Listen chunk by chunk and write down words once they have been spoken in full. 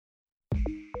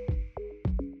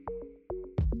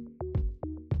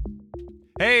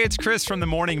Hey, it's Chris from the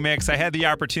Morning Mix. I had the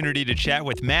opportunity to chat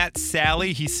with Matt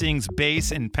Sallee. He sings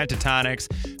bass in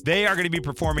Pentatonix. They are going to be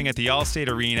performing at the Allstate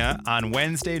Arena on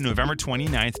Wednesday, November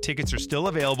 29th. Tickets are still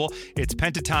available. It's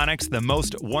Pentatonix, the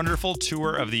most wonderful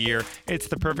tour of the year. It's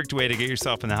the perfect way to get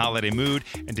yourself in the holiday mood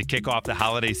and to kick off the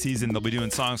holiday season. They'll be doing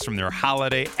songs from their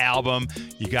holiday album.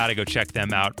 You got to go check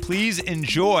them out. Please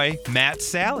enjoy Matt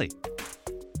Sallee.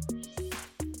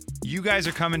 You guys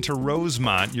are coming to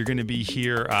Rosemont. You're going to be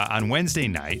here on Wednesday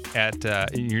night you're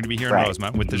going to be here in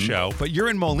Rosemont with the show. But you're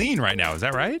in Moline right now. Is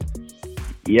that right?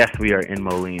 Yes, we are in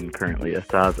Moline currently.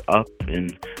 So I was up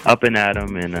and at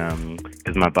 'em, and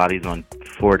because my body's on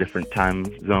 4 different time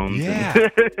zones. Yeah.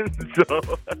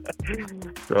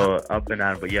 so up and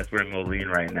at 'em. But yes, we're in Moline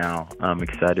right now. I'm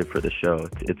excited for the show.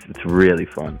 It's really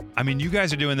fun. I mean, you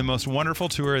guys are doing the most wonderful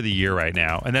tour of the year right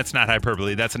now, and that's not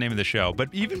hyperbole. That's the name of the show. But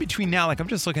even between now, I'm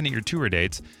just looking at your tour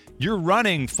dates. You're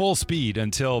running full speed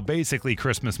until basically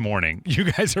Christmas morning.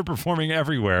 You guys are performing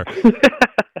everywhere.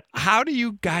 How do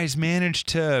you guys manage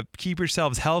to keep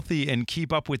yourselves healthy and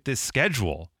keep up with this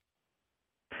schedule?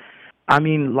 I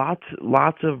mean, lots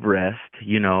of rest,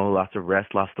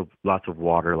 lots of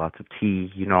water, lots of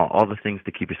tea, all the things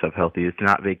to keep yourself healthy. It's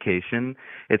not vacation.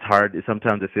 It's hard.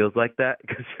 Sometimes it feels like that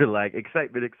because you're like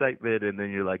excitement, and then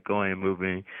you're like going and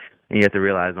moving, and you have to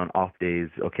realize on off days,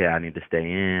 okay, I need to stay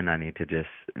in. I need to just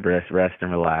rest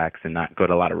and relax and not go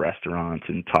to a lot of restaurants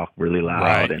and talk really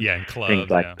loud and clubs,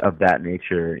 things of that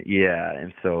nature. Yeah,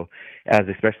 and so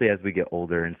especially as we get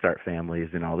older and start families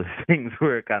and all these things,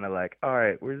 we're kind of like, all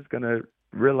right, we're just gonna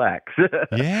relax.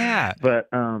 Yeah. But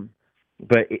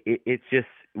it's just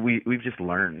we've just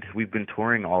learned. We've been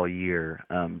touring all year,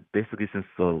 basically since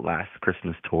the last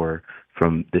Christmas tour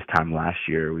from this time last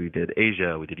year. We did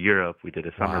Asia, we did Europe, we did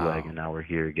a summer leg, and now we're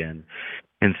here again.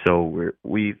 And so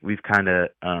we've kind of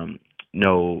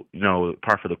know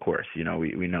par for the course. We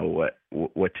know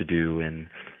what to do and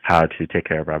how to take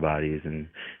care of our bodies and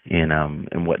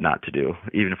what not to do,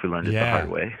 even if we learned it the hard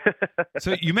way.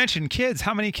 So you mentioned kids.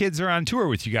 How many kids are on tour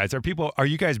with you guys? Are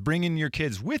you guys bringing your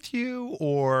kids with you,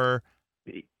 or?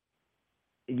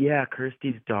 Yeah,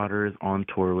 Kirsty's daughter is on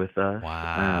tour with us.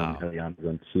 Wow.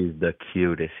 She's the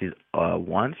cutest. She's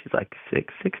she's like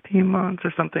 16 months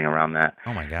or something around that.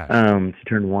 Oh my gosh. She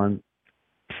turned 1.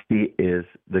 She is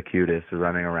the cutest,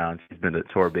 running around. She's been a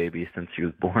tour baby since she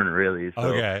was born, really.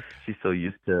 So she's so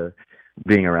used to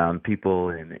being around people,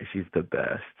 and she's the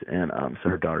best. And so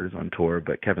her daughter's on tour,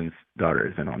 but Kevin's daughter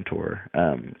isn't on tour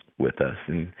with us.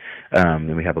 And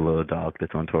then we have a little dog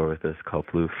that's on tour with us called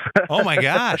Floof. Oh my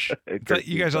gosh!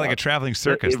 You guys are like a traveling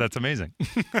circus. That's amazing.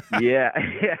 Yeah.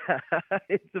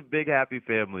 It's a big happy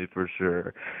family for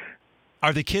sure. Are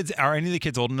any of the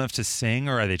kids old enough to sing,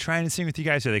 or are they trying to sing with you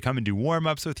guys? Or they come and do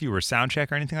warm-ups with you or sound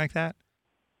check or anything like that?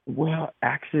 Well,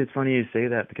 actually, it's funny you say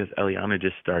that because Eliana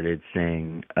just started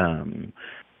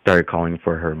started calling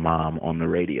for her mom on the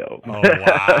radio. Oh,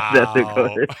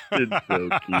 wow. It's so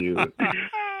cute.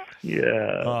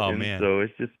 Yeah. Oh, man. So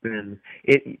it's just been,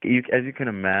 as you can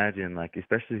imagine, like,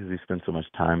 especially because we spend so much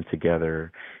time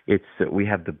together, we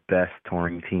have the best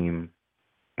touring team.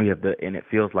 And it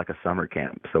feels like a summer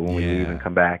camp. So when we leave and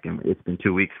come back, and it's been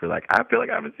 2 weeks, we're like, I feel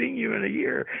like I haven't seen you in a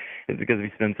year. It's because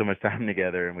we spend so much time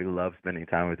together, and we love spending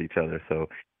time with each other. So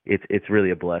it's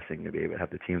really a blessing to be able to have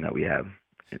the team that we have,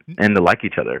 and to like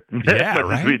each other. Yeah, as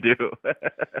much as we do.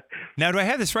 Now, do I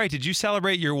have this right? Did you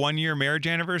celebrate your 1-year marriage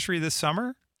anniversary this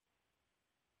summer?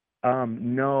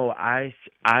 No, I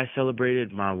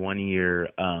celebrated my 1-year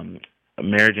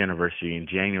marriage anniversary in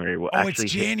January. Well, it's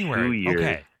January. 2 years.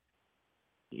 Okay.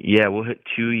 Yeah, we'll hit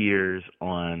 2 years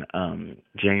on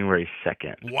January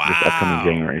 2nd. Wow. This upcoming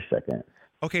January 2nd.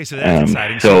 Okay, so that's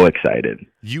exciting. So excited.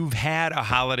 You've had a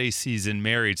holiday season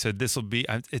married, so this will be,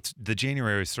 it's the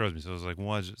January always throws me. So I was like,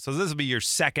 so this will be your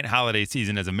second holiday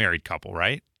season as a married couple,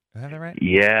 right? Is that right?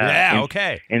 Yeah. Yeah,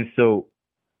 okay. And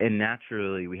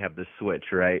naturally we have the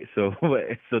switch, right? So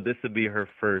this will be her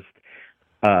first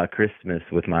Christmas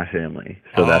with my family.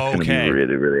 So that's going to be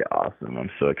really, really awesome. I'm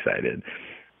so excited.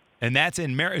 And that's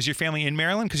in Maryland. Is your family in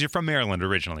Maryland? Because you're from Maryland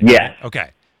originally. Yes. Right?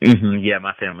 Okay. Mm-hmm. Yeah,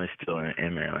 my family's still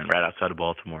in Maryland, right outside of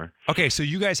Baltimore. Okay, so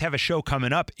you guys have a show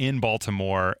coming up in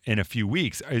Baltimore in a few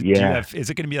weeks. Yeah.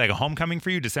 Is it going to be like a homecoming for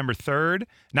you, December 3rd?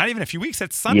 Not even a few weeks.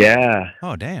 That's Sunday. Yeah.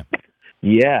 Oh, damn.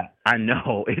 Yeah, I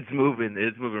know. It's moving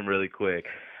really quick.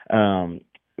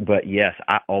 But yes,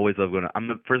 I always love going. I'm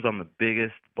the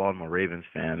biggest Baltimore Ravens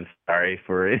fan. Sorry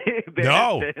for it.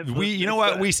 No, you know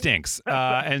what? We stinks.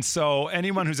 And so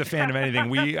anyone who's a fan of anything,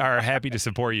 we are happy to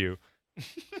support you.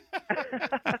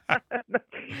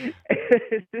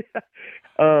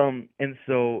 And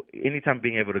so anytime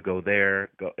being able to go there,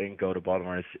 go to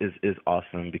Baltimore is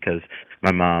awesome because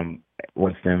my mom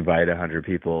wants to invite 100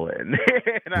 people, and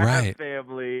and I have Right.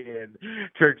 family and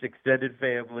church extended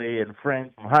family and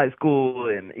friends from high school,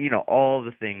 and all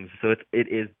the things. So it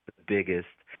is the biggest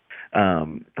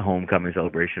homecoming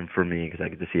celebration for me because I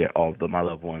get to see all of my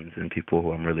loved ones and people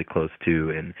who I'm really close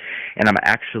to, and I'm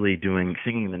actually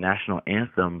singing the national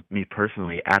anthem, me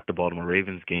personally, at the Baltimore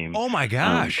Ravens game Oh my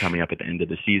gosh. coming up at the end of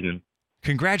the season.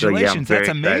 So yeah, I'm Congratulations. That's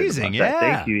very excited amazing. about that.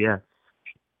 Thank Yeah. you. Yeah.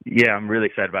 Yeah, I'm really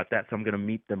excited about that. So I'm going to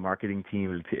meet the marketing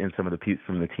team and some of the peeps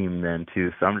from the team then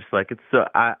too. So I'm just like,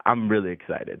 I'm really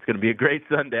excited. It's going to be a great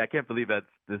Sunday. I can't believe that's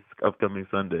this upcoming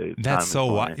Sunday. That's Time is so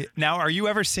flying. now, are you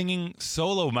ever singing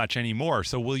solo much anymore?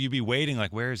 So will you be waiting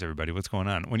like, where is everybody? What's going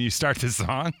on? When you start the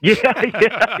song? Yeah,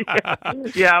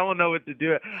 yeah. I don't know what to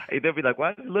do. They'll be like,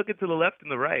 "Why are you looking to the left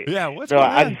and the right?" Yeah, what's So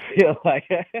going I on? just feel like,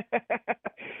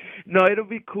 no, it'll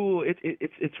be cool.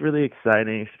 It's really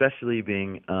exciting, especially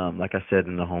being like I said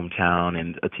in the hometown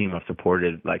and a team I've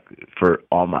supported like for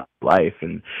all my life.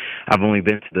 And I've only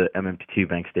been to the MMT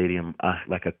Bank Stadium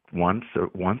like once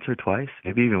or twice,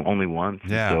 maybe even only once.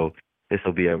 And Yeah. so this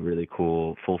will be a really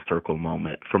cool full circle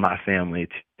moment for my family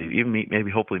to even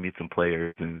hopefully meet some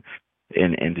players and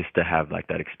just to have like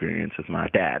that experience with my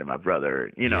dad and my brother.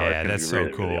 It's Yeah, gonna that's be so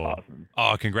really, really cool. awesome.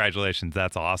 Oh, congratulations.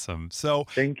 That's awesome. So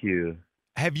Thank you.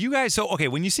 have you guys, okay,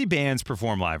 when you see bands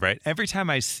perform live, right? Every time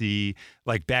I see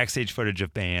like backstage footage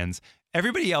of bands,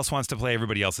 everybody else wants to play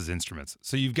everybody else's instruments.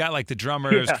 So you've got like the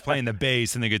drummers Yeah. playing the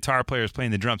bass and the guitar players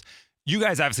playing the drums. You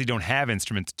guys obviously don't have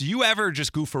instruments. Do you ever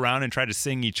just goof around and try to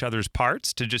sing each other's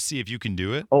parts to just see if you can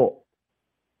do it? Oh,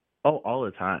 all the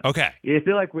time. Okay. Yeah, I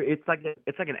feel like it's like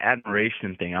an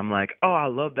admiration thing. I'm like, oh, I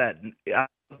love that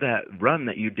run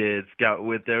that you did, Scout,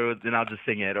 with there, and I'll just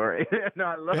sing it. Or no,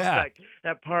 I love Yeah.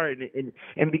 that part,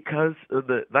 and because of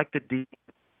the deep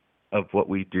of what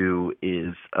we do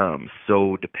is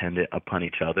so dependent upon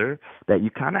each other that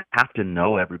you kind of have to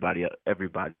know everybody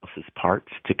else's parts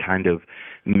to kind of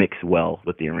mix well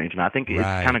with the arrangement. I think it's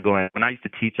Right. kind of going. When I used to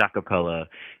teach a cappella,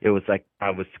 it was like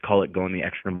I would call it going the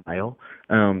extra mile,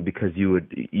 because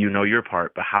you know your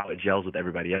part, but how it gels with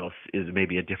everybody else is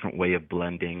maybe a different way of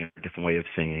blending, a different way of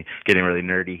singing. Getting really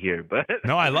nerdy here, but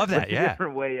No, I love that. but a Yeah.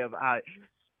 different way of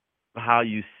how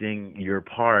you sing your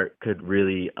part could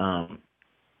really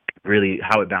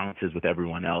how it balances with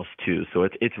everyone else too. So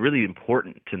it's really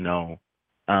important to know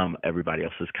everybody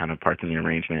else's kind of parts in the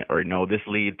arrangement, or no, this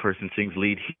lead person sings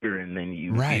lead here, and then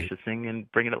you Right. should sing and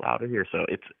bring it louder here. So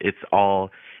it's all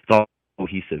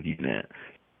cohesive unit.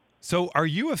 So are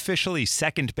you officially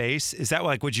second base? Is that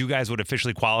like what you guys would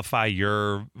officially qualify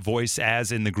your voice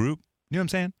as in the group? You know what I'm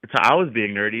saying? So I was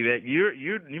being nerdy, but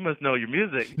you must know your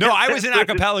music. No, I was in a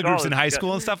cappella groups in College. high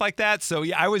school and stuff like that. So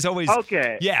yeah, I was always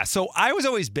Okay. Yeah, so I was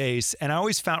always bass, and I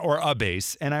always found, or a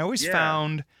bass, and I always Yeah.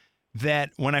 found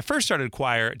that when I first started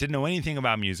choir, didn't know anything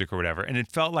about music or whatever, and it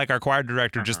felt like our choir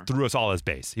director just threw us all as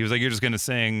bass. He was like, "You're just going to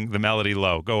sing the melody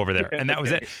low, go over there," and that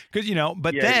was it. Because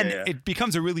but Yeah, then yeah. it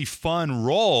becomes a really fun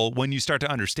role when you start to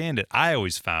understand it. I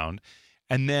always found.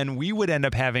 And then we would end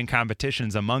up having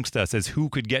competitions amongst us as who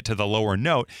could get to the lower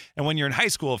note. And when you're in high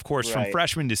school, of course, from Right.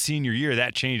 freshman to senior year,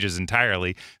 that changes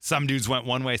entirely. Some dudes went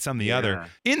one way, some the other.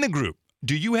 Yeah. In the group,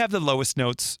 do you have the lowest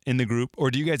notes in the group, or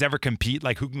do you guys ever compete,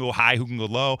 like who can go high, who can go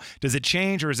low? Does it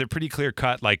change, or is it pretty clear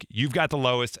cut, like you've got the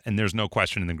lowest and there's no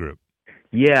question in the group?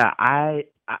 Yeah, I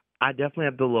definitely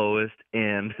have the lowest,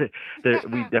 and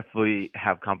we definitely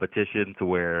have competition to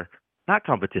where not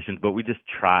competitions, but we just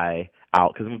try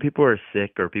out because when people are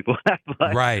sick or people have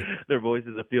like Right. their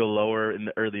voices that feel lower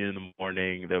early in the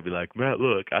morning, they'll be like, "Matt,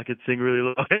 look, I could sing really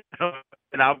low,"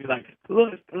 and I'll be like,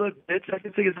 "Look, bitch, I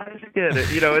can sing as high as you can."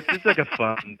 It's just like a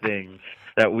fun thing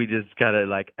that we just kind of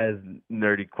like as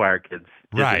nerdy choir kids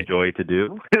just Right. enjoy to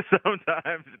do.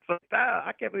 Sometimes it's like,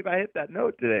 I can't believe I hit that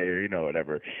note today, or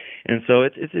whatever. And so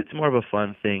it's more of a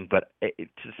fun thing. But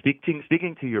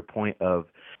speaking to your point of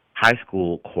high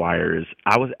school choirs,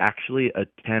 I was actually a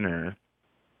tenor,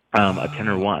 a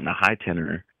tenor one, a high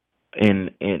tenor,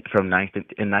 from ninth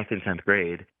and 10th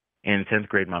grade. In 10th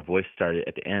grade, my voice started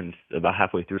at the end, about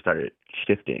halfway through, started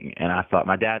shifting, and I thought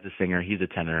my dad's a singer, he's a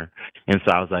tenor, and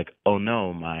so I was like, oh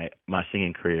no, my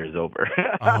singing career is over.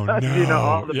 Oh, no.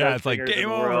 All the Yeah, best it's like, singers in game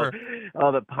the world,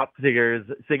 all the pop singers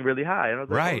sing really high, and I was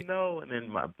like, Right. oh no, and then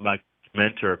my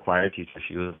mentor, choir teacher,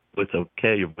 she was, it's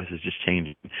okay, your voice is just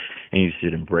changing, and you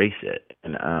should embrace it,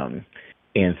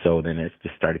 and so then it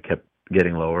just kept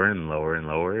getting lower and lower and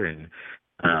lower, and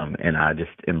I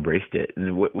just embraced it.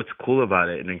 And what's cool about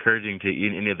it and encouraging to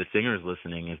any of the singers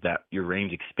listening is that your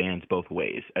range expands both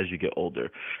ways as you get older.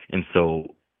 And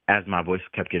so as my voice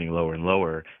kept getting lower and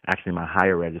lower, actually my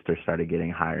higher register started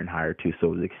getting higher and higher too. So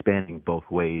it was expanding both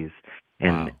ways.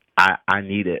 And Wow. I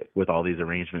need it with all these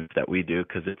arrangements that we do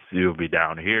because you'll be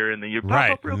down here and then you pop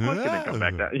Right. up real quick and then come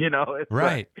back down. It's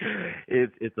Right.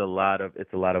 like it's a lot of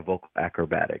vocal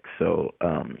acrobatics. So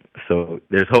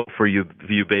there's hope for you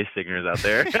bass singers out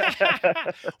there.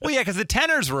 Well, yeah, because the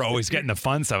tenors were always getting the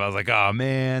fun stuff. I was like, oh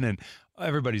man, and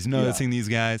everybody's Yeah. noticing these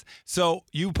guys. So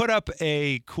you put up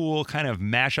a cool kind of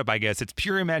mashup, I guess. It's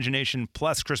Pure Imagination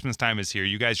plus Christmas Time is Here.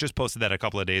 You guys just posted that a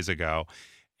couple of days ago.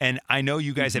 And I know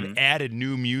you guys have added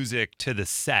new music to the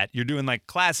set. You're doing like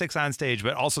classics on stage,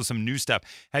 but also some new stuff.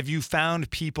 Have you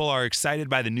found people are excited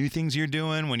by the new things you're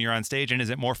doing when you're on stage? And is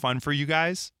it more fun for you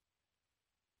guys?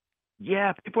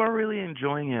 Yeah, people are really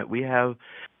enjoying it. We have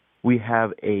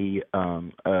a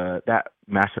that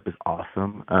mashup is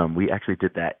awesome. We actually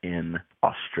did that in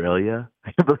Australia,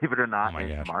 believe it or Oh not, my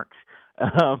in gosh. March.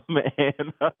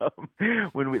 And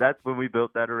that's when we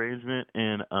built that arrangement.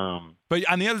 And But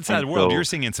on the other side and of the world, so you're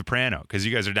singing soprano because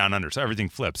you guys are down under, so everything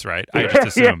flips, right? I just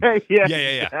assume. yeah,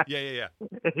 Yeah.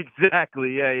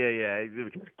 exactly. Yeah.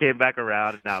 Came back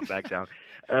around and now I'm back down.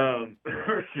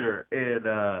 For sure.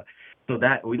 And so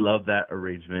that we love that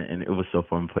arrangement, and it was so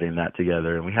fun putting that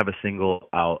together. And we have a single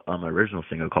out, original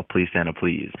single called "Please Santa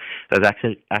Please." That's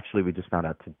actually we just found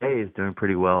out today is doing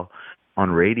pretty well on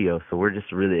radio. So we're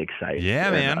just really excited.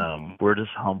 Yeah, and man. we're just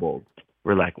humbled.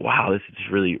 We're like, wow, this is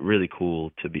just really, really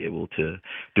cool to be able to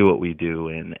do what we do,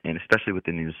 and especially with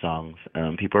the new songs,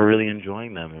 people are really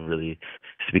enjoying them and really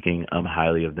speaking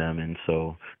highly of them. And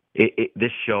so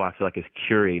this show I feel like is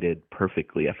curated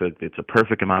perfectly. I feel like it's a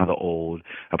perfect amount of the old,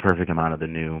 a perfect amount of the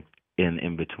new,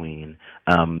 in between.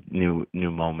 New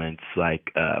moments like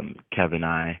Kev and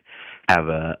I have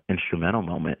a instrumental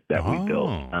moment that we built.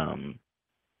 Oh.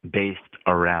 Based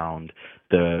around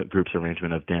the group's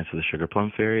arrangement of Dance with the Sugar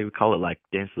Plum Fairy. We call it like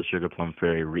Dance with the Sugar Plum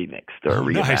Fairy remixed or Oh,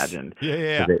 nice. reimagined.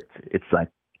 Yeah. Because it's like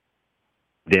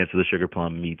Dance with the Sugar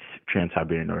Plum meets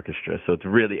Trans-Siberian Orchestra. So it's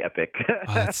really epic.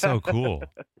 Oh, that's so cool.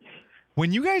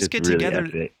 When you guys It's get really together,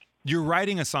 epic. you're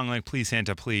writing a song like Please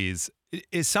Santa Please.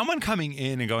 Is someone coming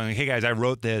in and going, hey guys, I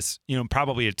wrote this,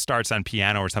 probably it starts on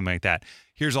piano or something like that.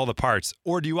 Here's all the parts.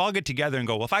 Or do you all get together and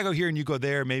go, well, if I go here and you go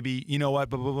there, maybe, you know what,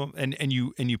 blah, blah, blah, and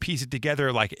you piece it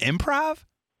together like improv?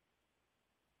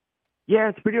 Yeah,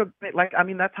 it's pretty like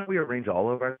that's how we arrange all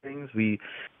of our things. We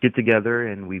get together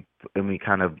and we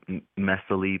kind of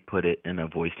messily put it in a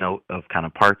voice note of kind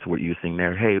of parts what you sing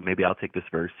there. Hey, maybe I'll take this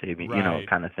verse, maybe Right.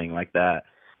 kind of thing like that.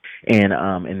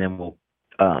 And then we'll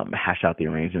hash out the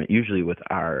arrangement, usually with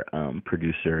our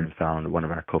producer and one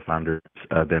of our co-founders,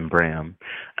 Ben Bram.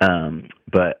 And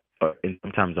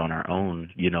sometimes on our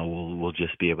own, we'll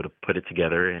just be able to put it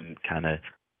together and kind of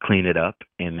clean it up,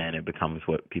 and then it becomes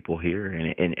what people hear.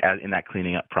 And in that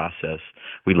cleaning up process,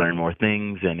 we learn more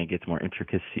things, and it gets more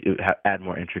add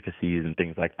more intricacies and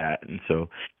things like that. And so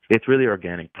it's really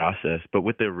organic process. But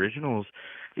with the originals,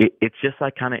 it's just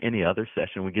like kind of any other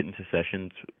session. We get into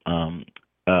sessions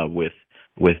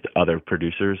with other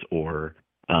producers or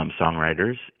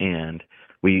songwriters, and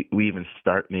we even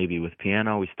start maybe with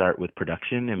piano. We start with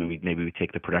production, and maybe we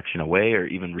take the production away. Or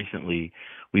even recently,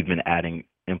 we've been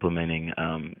implementing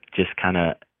just kind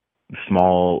of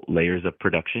small layers of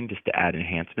production just to add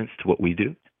enhancements to what we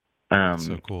do.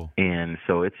 So cool. And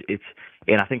so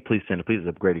and I think Please Santa Please is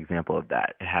a great example of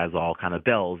that. It has all kind of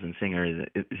bells and singers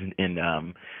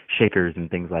and shakers and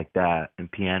things like that, and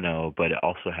piano, but it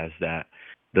also has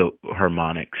the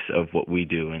harmonics of what we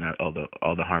do, and all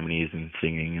the harmonies and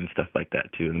singing and stuff like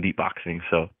that too, and beatboxing.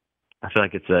 So I feel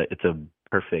like it's a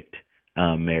perfect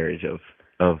marriage of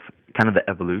kind of the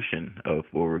evolution of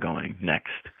where we're going next.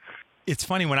 It's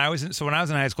funny when I was in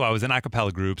high school, I was in a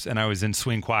cappella groups and I was in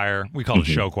swing choir. We called it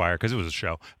show choir because it was a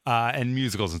show, and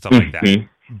musicals and stuff like that.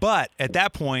 But at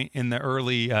that point in the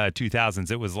early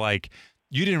 2000s, it was like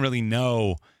you didn't really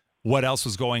know what else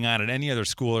was going on at any other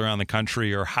school around the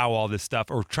country, or how all this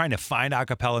stuff, or trying to find a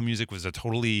cappella music was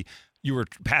you were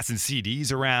passing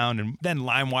CDs around, and then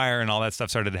LimeWire and all that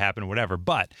stuff started to happen, whatever.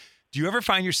 But do you ever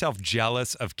find yourself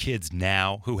jealous of kids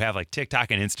now who have like TikTok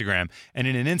and Instagram, and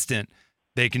in an instant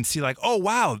they can see like, oh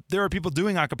wow, there are people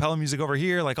doing a cappella music over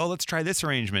here, like, oh, let's try this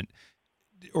arrangement?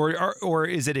 Or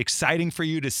is it exciting for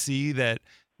you to see that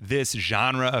this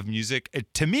genre of music,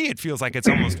 to me it feels like it's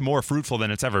almost more fruitful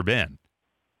than it's ever been?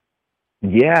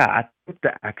 Yeah, I think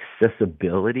the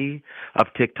accessibility of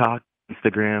TikTok,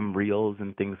 Instagram Reels,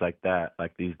 and things like that,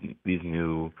 like these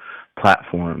new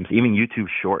platforms, even YouTube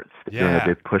Shorts, they're doing a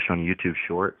big push on YouTube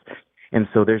Shorts. And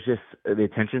so there's just the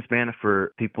attention span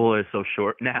for people is so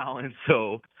short now, and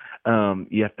so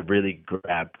you have to really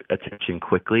grab attention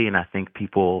quickly, and I think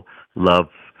people love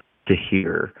to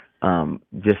hear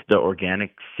just the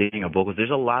organic singing of vocals. There's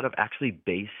a lot of actually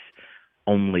bass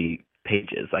only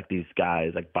pages, like these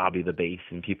guys like Bobby the Bass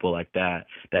and people like that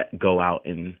go out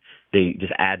and they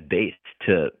just add bass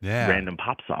to random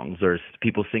pop songs, or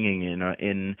people singing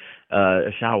in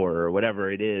a shower or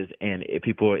whatever it is, and it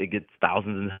gets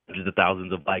thousands and hundreds of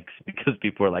thousands of likes because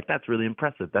people are like, that's really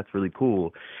impressive, that's really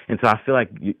cool. And so I feel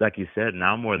like you said,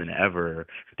 now more than ever,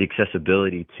 the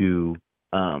accessibility to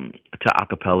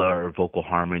acapella or vocal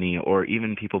harmony, or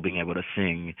even people being able to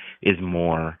sing, is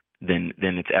more than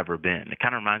it's ever been. It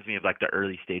kind of reminds me of like the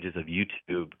early stages of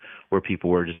YouTube, where people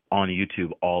were just on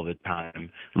YouTube all the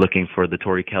time looking for the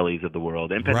Tori Kellys of the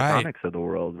world and Pentatonix of the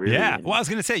world. Really. Yeah. Well, I was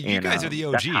going to say, you guys are the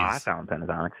OGs. That's how I found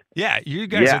Pentatonix. Yeah, you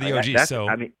guys are the OGs. So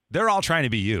I mean, they're all trying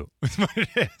to be you. That's what it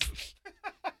is.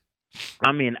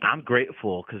 I mean, I'm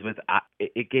grateful because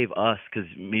it gave us, because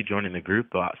me joining the group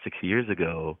about 6 years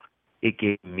ago, it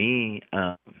gave me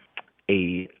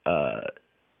in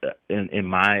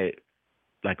my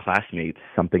classmates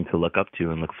something to look up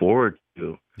to and look forward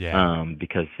to,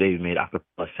 because they made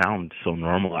acapella sound so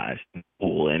normalized and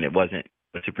cool, and it wasn't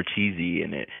super cheesy,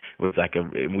 and it was like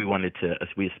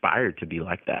we aspired to be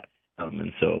like that,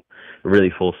 and so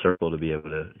really full circle to be able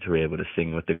to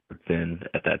sing with the group then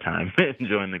at that time and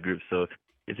join the group. So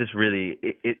it's just really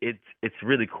it's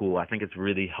really cool. I think it's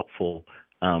really helpful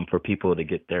for people to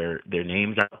get their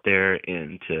names out there,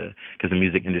 and because the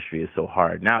music industry is so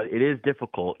hard. Now, it is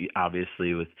difficult,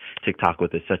 obviously, with TikTok,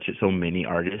 with so many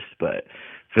artists, but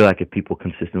I feel like if people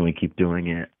consistently keep doing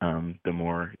it, the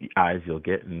more eyes you'll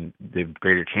get and the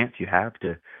greater chance you have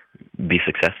to be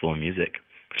successful in music.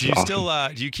 Do you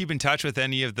do you keep in touch with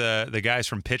any of the guys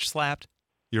from Pitch Slapped,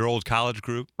 your old college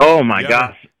group? Oh my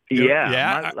gosh. Yeah.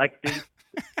 Yeah.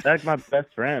 That's my best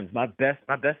friends. My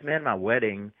best man, my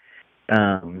wedding,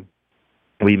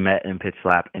 we met in Pitch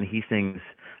Slap, and he sings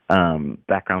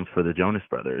backgrounds for the Jonas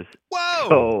Brothers. Whoa!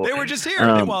 So, they were just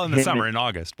here. Well, in the summer, in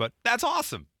August, but that's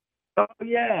awesome. Oh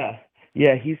yeah.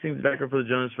 Yeah, he sings background for the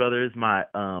Jonas Brothers.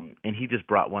 And he just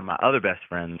brought one of my other best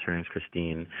friends, her name's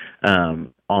Christine,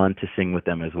 on to sing with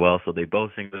them as well. So they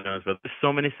both sing with the Jonas Brothers. There's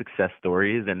so many success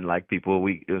stories, and like people,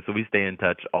 so we stay in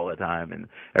touch all the time, and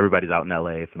everybody's out in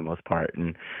LA for the most part.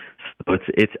 And so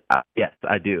it's yes,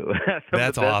 I do. Some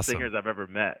That's of the best awesome. singers I've ever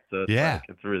met. So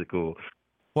it's really cool.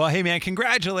 Well, hey, man,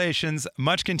 congratulations.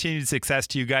 Much continued success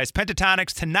to you guys.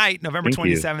 Pentatonix tonight, November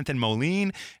 27th in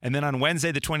Moline. And then on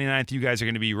Wednesday, the 29th, you guys are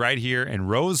going to be right here in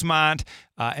Rosemont.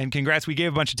 And congrats. We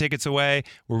gave a bunch of tickets away.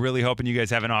 We're really hoping you guys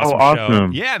have an awesome show.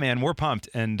 Yeah, man, we're pumped.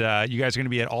 And you guys are going to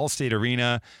be at Allstate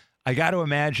Arena. I got to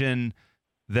imagine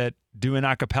that doing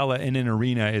a cappella in an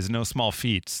arena is no small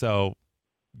feat. So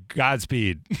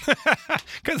Godspeed.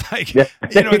 Because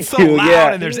it's so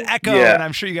loud and there's echo, and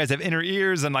I'm sure you guys have inner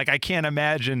ears, and I can't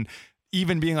imagine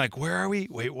even being like, where are we?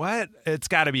 Wait, what? It's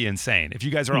got to be insane. If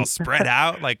you guys are all spread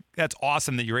out, that's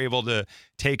awesome that you're able to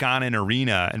take on an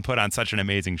arena and put on such an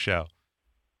amazing show.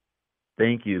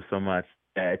 Thank you so much.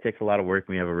 It takes a lot of work.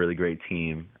 We have a really great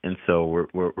team, and so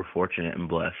we're fortunate and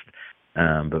blessed.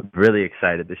 But really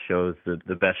excited. This show is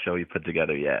the best show you put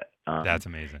together yet. That's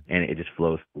amazing. And it just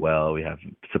flows well. We have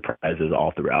surprises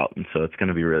all throughout, and so it's going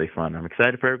to be really fun. I'm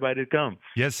excited for everybody to come.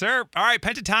 Yes, sir. All right,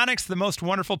 Pentatonix, the most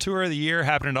wonderful tour of the year,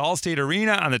 happening at Allstate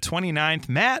Arena on the 29th.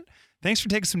 Matt, thanks for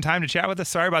taking some time to chat with us.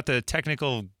 Sorry about the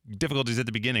technical difficulties at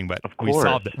the beginning, but we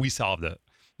solved it.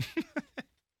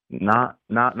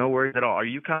 No worries at all. Are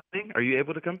you coming? Are you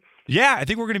able to come? Yeah, I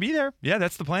think we're going to be there. Yeah,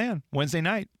 that's the plan. Wednesday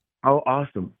night. Oh,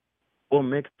 awesome. Well,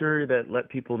 make sure that let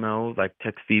people know,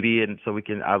 text Phoebe, and so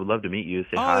I would love to meet you.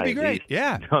 Say hi. That'd be great.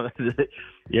 Yeah.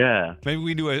 Yeah. Maybe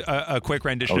we can do a quick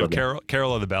rendition of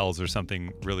Carol of the Bells or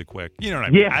something really quick. You know what I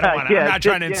mean? Yeah, I'm not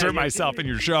trying to insert myself in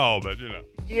your show, but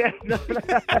Yeah, no.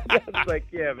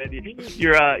 It's man,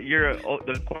 you're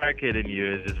the choir kid in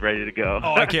you is just ready to go.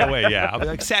 Oh, I can't wait. Yeah, I'll be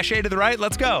like, sashay to the right,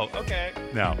 let's go. Okay.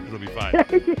 No, it'll be fine.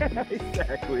 Yeah,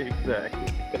 exactly.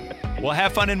 We'll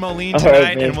have fun in Moline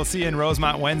tonight, and we'll see you in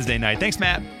Rosemont Wednesday night. Thanks,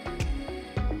 Matt.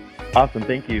 Awesome.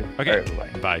 Thank you. Okay. All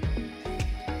right, bye.